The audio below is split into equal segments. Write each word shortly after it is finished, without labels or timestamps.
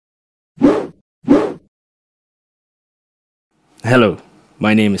Hello,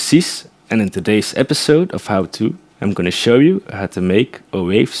 my name is Cies, and in today's episode of How To, I'm going to show you how to make a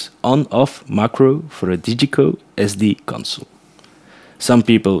waves on-off macro for a DiGiCo SD console. Some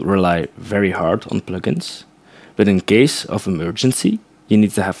people rely very hard on plugins, but in case of emergency, you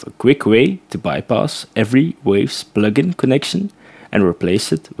need to have a quick way to bypass every Waves plugin connection and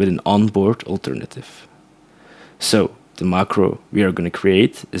replace it with an onboard alternative. So, the macro we are going to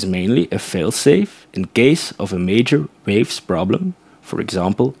create is mainly a failsafe in case of a major Waves problem, for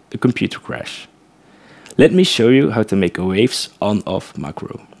example, a computer crash. Let me show you how to make a Waves on-off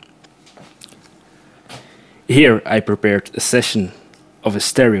macro. Here I prepared a session of a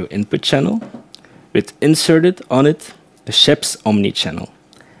stereo input channel with inserted on it a Sheps Omni channel.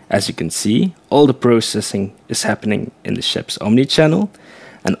 As you can see, all the processing is happening in the Sheps Omni channel,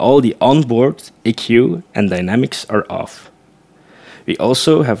 and all the onboard EQ and dynamics are off. We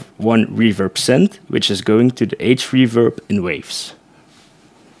also have one reverb send, which is going to the H reverb in Waves.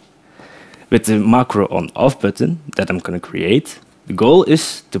 With the macro on-off button that I'm going to create, the goal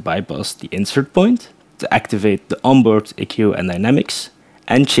is to bypass the insert point, to activate the onboard EQ and dynamics,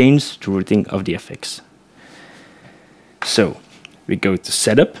 and change the routing of the effects. So, we go to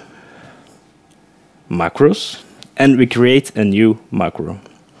Setup, Macros, and we create a new macro.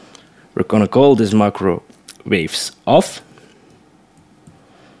 We're going to call this macro Waves Off.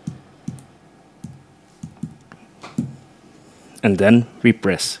 And then we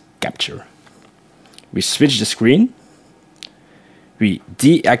press Capture. We switch the screen. We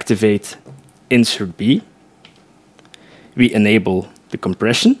deactivate Insert B. We enable the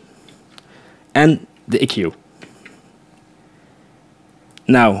compression and the EQ.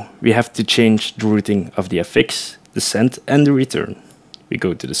 Now we have to change the routing of the FX, the send and the return. We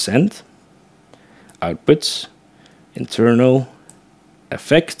go to the send, outputs, internal,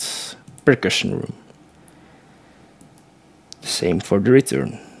 effects, percussion room. The same for the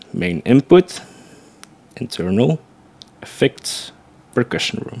return. Main input, internal, effects,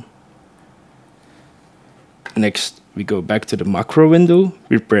 percussion room. Next, we go back to the macro window.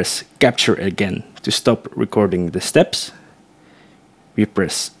 We press capture again to stop recording the steps. We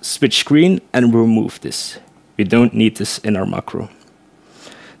press switch screen and remove this. We don't need this in our macro.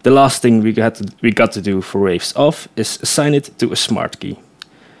 The last thing we got to do for Waves Off is assign it to a smart key.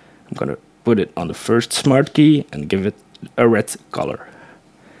 I'm going to put it on the first smart key and give it a red color.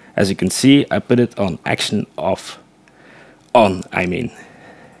 As you can see, I put it on action off.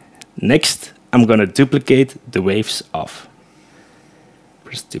 Next, I'm going to duplicate the Waves Off.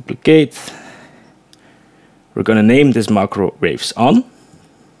 Press duplicate. We're going to name this macro Waves On.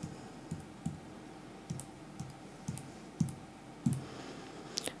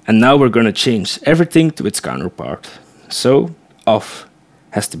 And now we're going to change everything to its counterpart. So, off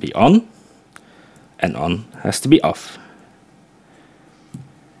has to be on, and on has to be off.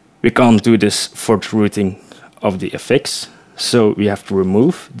 We can't do this for the routing of the effects, so we have to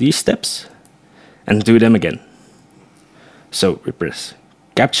remove these steps and do them again. So we press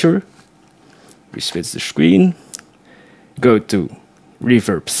capture, we switch the screen, go to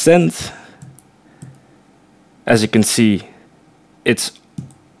reverb send. As you can see, it's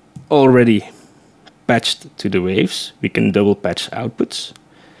already patched to the waves. We can double patch outputs.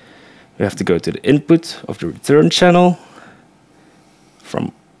 We have to go to the input of the return channel,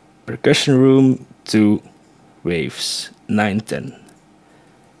 from percussion room to waves 910.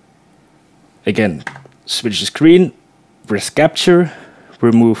 Again, switch the screen, press capture,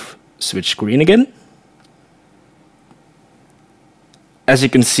 remove switch screen again. As you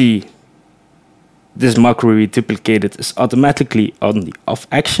can see, this macro we duplicated is automatically on the off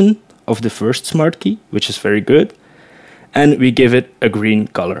action of the first smart key, which is very good. And we give it a green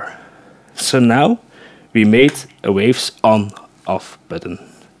color. So now we made a Waves on-off button.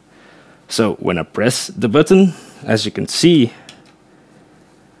 So when I press the button, as you can see,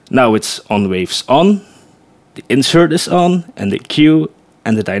 now it's on Waves on, the insert is on, and the EQ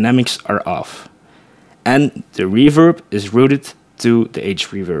and the dynamics are off. And the reverb is routed to the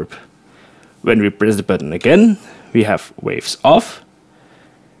H reverb. When we press the button again, we have Waves off.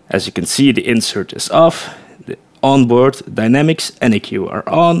 As you can see, the insert is off, the onboard dynamics and EQ are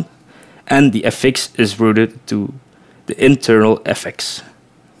on, and the FX is routed to the internal FX.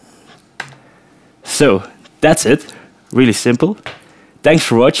 So that's it, really simple. Thanks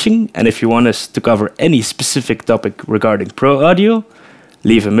for watching, and if you want us to cover any specific topic regarding Pro Audio,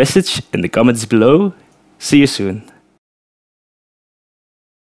 leave a message in the comments below. See you soon.